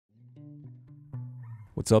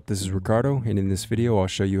What's up, this is Ricardo, and in this video I'll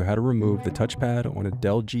show you how to remove the touchpad on a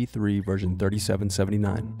Dell G3 version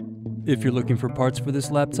 3779. If you're looking for parts for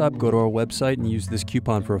this laptop, go to our website and use this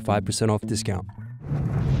coupon for a 5% off discount.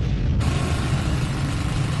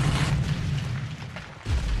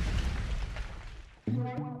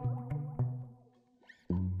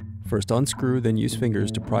 First unscrew, then use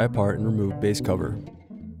fingers to pry apart and remove base cover.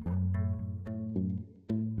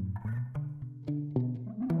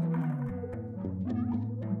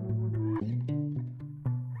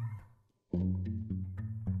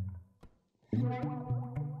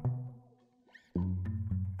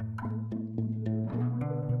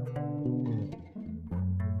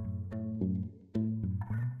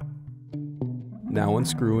 Now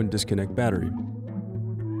unscrew and disconnect battery.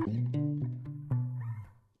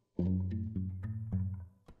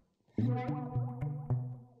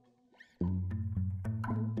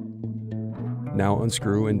 Now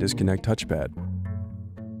unscrew and disconnect touchpad.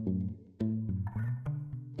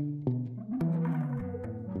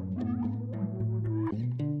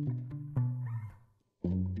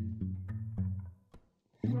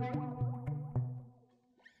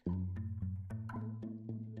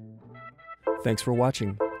 Thanks for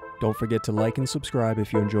watching. Don't forget to like and subscribe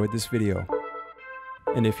if you enjoyed this video.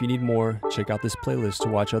 And if you need more, check out this playlist to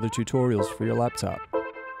watch other tutorials for your laptop.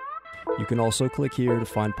 You can also click here to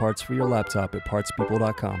find parts for your laptop at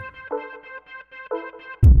partspeople.com.